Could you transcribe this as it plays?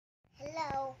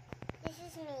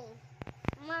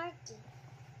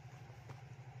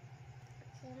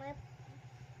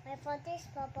my father is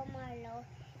Papa Marlo,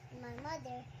 and my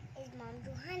mother is Mom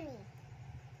Juhani.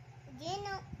 Do you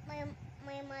know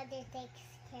my mother takes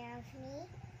care of me,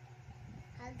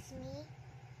 hugs me,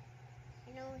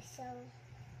 and also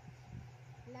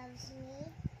loves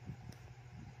me.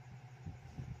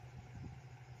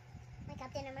 My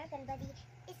Captain American buddy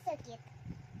is so cute.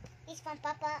 He's from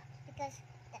Papa because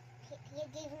he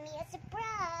gave me a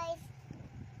surprise.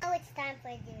 Now it's time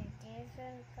for the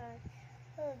different cards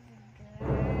of the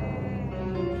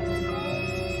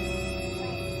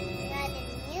We got a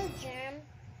new germ,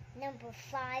 number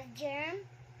 5 germ.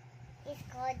 It's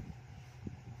called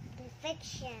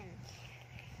infection.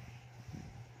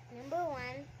 Number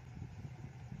 1,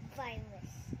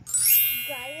 virus.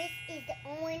 Virus is the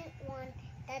only one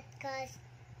that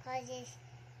causes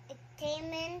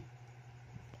ectamen,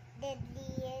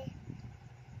 deadly,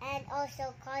 and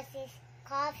also causes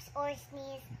coughs or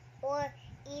sneeze, or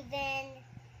even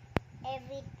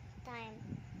every time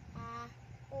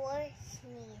or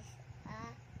sneeze.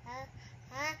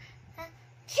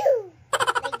 Choo!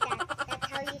 Like that. That's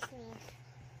how you sneeze.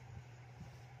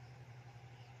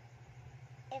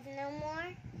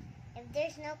 If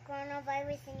there's no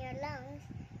coronavirus in your lungs,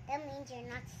 that means you're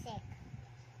not sick.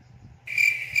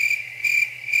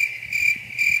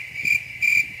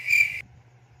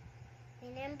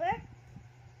 Remember?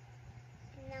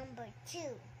 Number 2.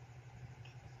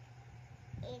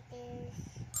 It is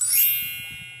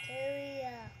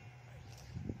bacteria.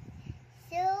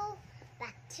 So,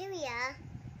 bacteria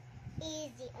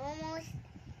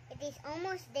is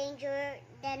almost dangerous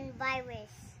than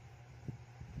virus.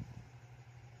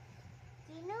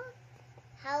 Do you know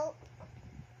how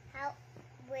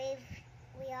brave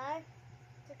we are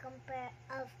to compare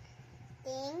of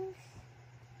things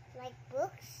like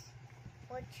books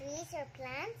or trees or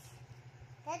plants?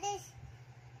 That is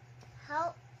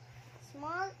how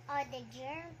small are the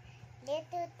germs,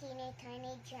 little teeny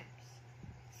tiny germs.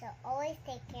 So always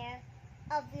take care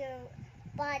of your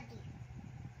body.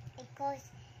 It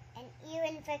causes an ear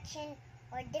infection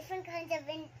or different kinds of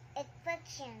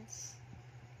infections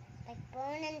like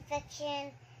bone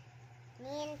infection,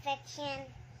 knee infection,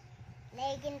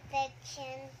 leg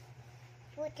infection,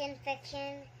 foot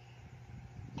infection,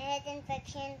 head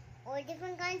infection, or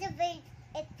different kinds of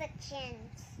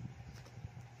infections.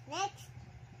 Next,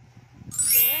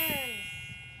 germs.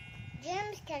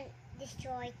 Germs can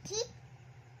destroy teeth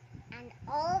and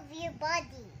all of your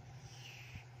body.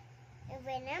 And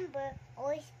remember,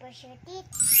 always brush your teeth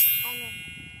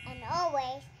and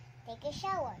always take a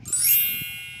shower.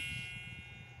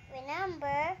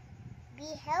 Remember, be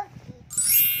healthy.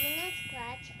 Do not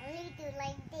scratch, only do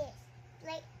like this.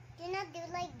 Do not do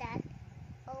like that.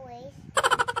 Always.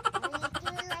 Only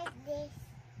do like this.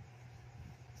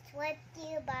 Swipe to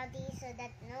your body so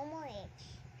that no more itch.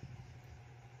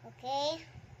 Okay?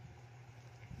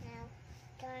 Now,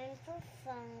 time for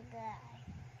fungi.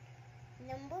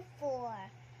 Number 4.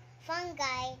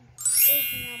 Fungi is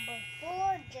number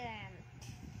 4 germ.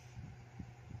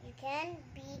 You can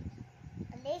be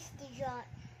at least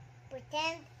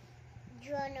pretend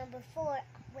draw number 4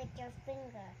 with your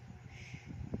finger.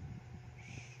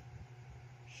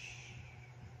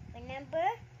 Remember,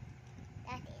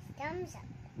 that is thumbs up.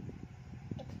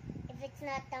 If it's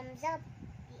not thumbs up,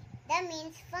 that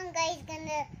means fungi is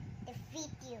gonna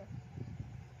defeat you.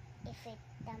 If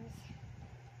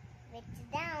it's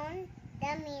down,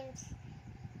 that means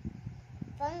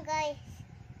fungi.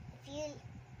 If you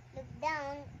look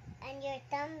down and your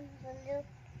thumb will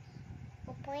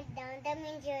point down, that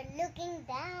means you're looking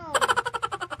down.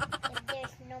 If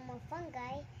there's no more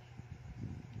fungi,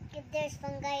 if there's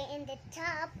fungi in the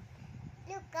top,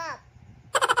 look up.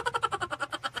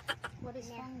 What is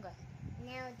fungi?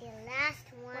 Now the last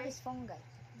one. What is fungi?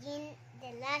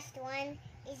 The last one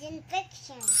is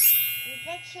infection.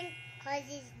 Infection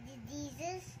causes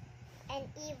diseases and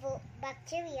evil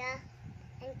bacteria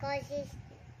and causes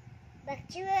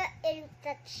bacterial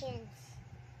infections.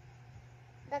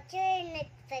 Bacterial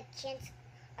infections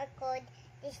are called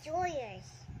destroyers.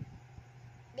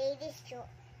 They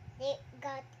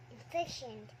got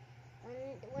infected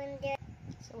when they're.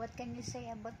 So what can you say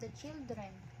about the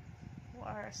children who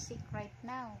are sick right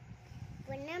now?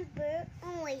 Remember,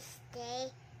 always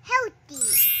stay healthy.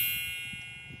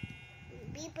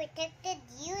 Be protected.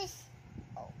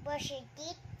 Brush your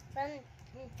teeth from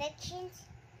infections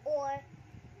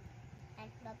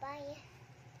and bye-bye.